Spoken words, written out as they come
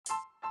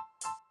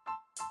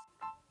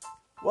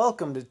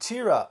Welcome to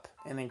Cheer Up,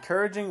 an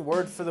encouraging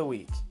word for the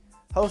week,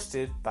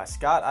 hosted by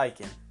Scott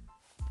Eichen.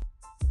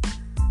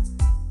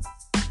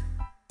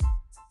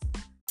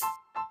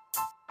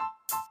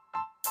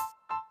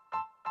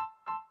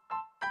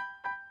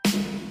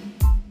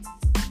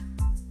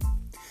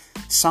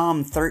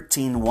 Psalm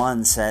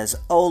 13:1 says,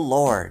 "O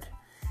Lord,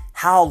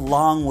 how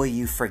long will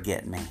you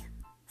forget me?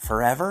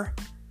 Forever?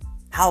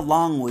 How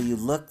long will you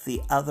look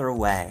the other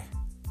way?"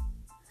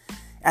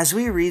 As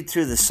we read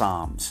through the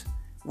Psalms,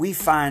 we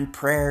find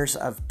prayers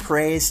of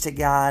praise to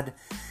God,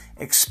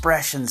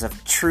 expressions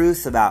of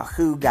truth about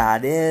who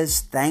God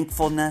is,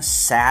 thankfulness,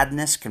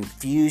 sadness,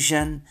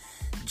 confusion,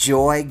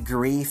 joy,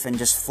 grief, and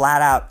just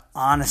flat out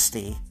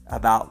honesty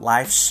about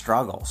life's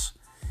struggles.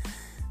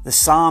 The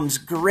Psalms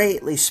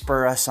greatly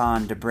spur us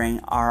on to bring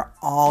our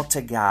all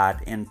to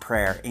God in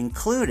prayer,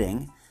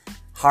 including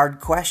hard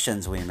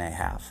questions we may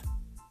have.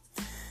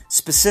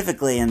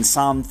 Specifically in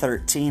Psalm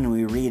 13,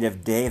 we read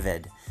of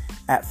David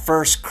at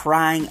first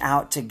crying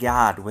out to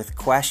God with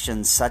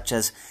questions such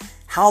as,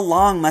 "How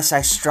long must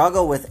I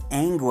struggle with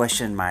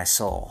anguish in my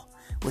soul,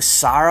 with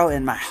sorrow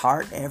in my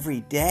heart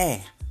every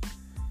day?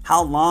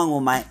 How long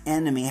will my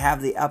enemy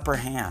have the upper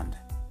hand?"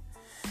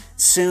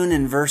 Soon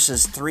in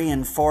verses 3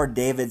 and 4,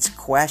 David's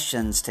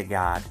questions to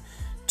God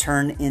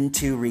turn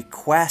into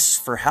requests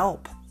for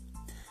help.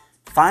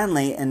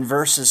 Finally, in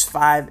verses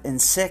 5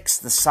 and 6,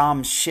 the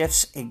psalm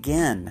shifts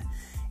again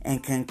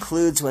and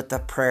concludes with a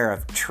prayer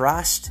of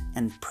trust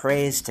and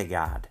praise to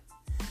God.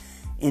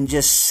 In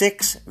just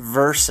 6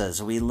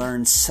 verses, we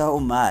learn so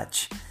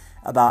much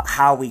about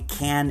how we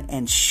can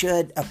and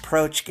should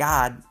approach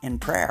God in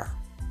prayer.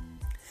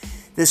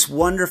 This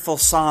wonderful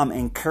psalm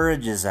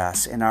encourages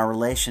us in our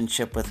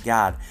relationship with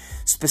God,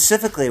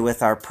 specifically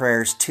with our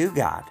prayers to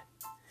God.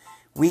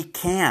 We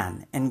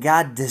can, and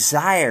God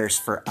desires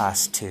for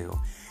us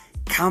to,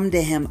 come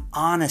to Him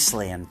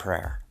honestly in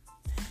prayer.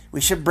 We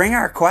should bring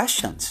our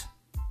questions.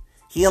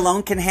 He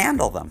alone can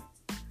handle them.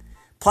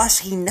 Plus,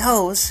 He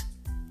knows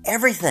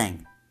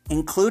everything,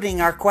 including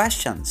our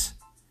questions.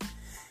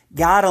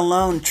 God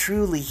alone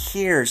truly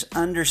hears,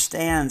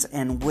 understands,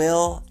 and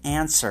will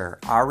answer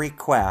our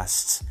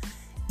requests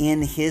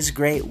in His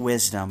great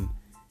wisdom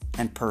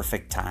and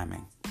perfect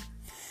timing.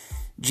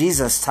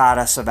 Jesus taught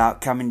us about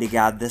coming to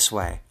God this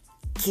way.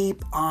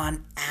 Keep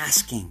on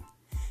asking,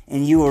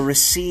 and you will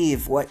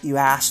receive what you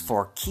ask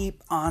for.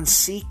 Keep on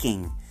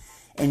seeking,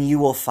 and you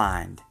will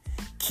find.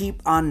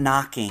 Keep on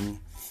knocking,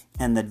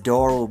 and the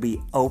door will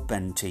be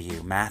open to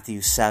you.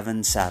 Matthew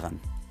 7:7.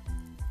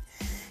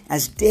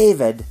 As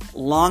David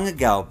long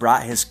ago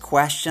brought his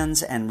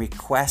questions and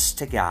requests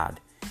to God,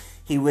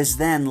 he was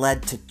then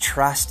led to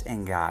trust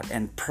in God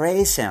and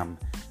praise Him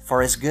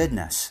for His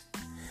goodness.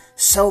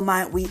 So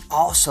might we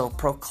also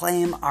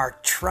proclaim our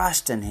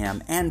trust in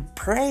Him and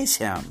praise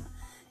Him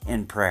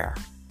in prayer.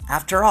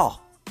 After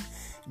all,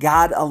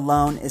 God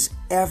alone is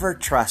ever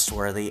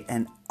trustworthy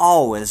and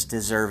always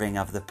deserving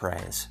of the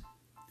praise.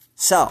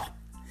 So,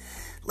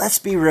 let's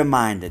be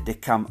reminded to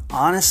come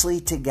honestly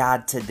to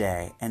God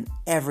today and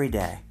every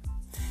day.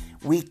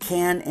 We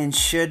can and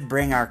should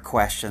bring our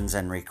questions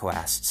and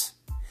requests.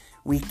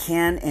 We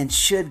can and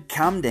should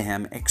come to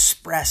Him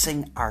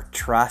expressing our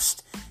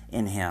trust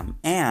in Him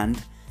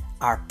and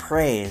our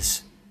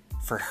praise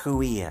for who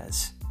He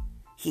is.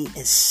 He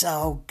is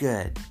so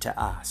good to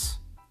us.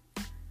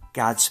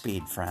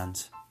 Godspeed,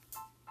 friends.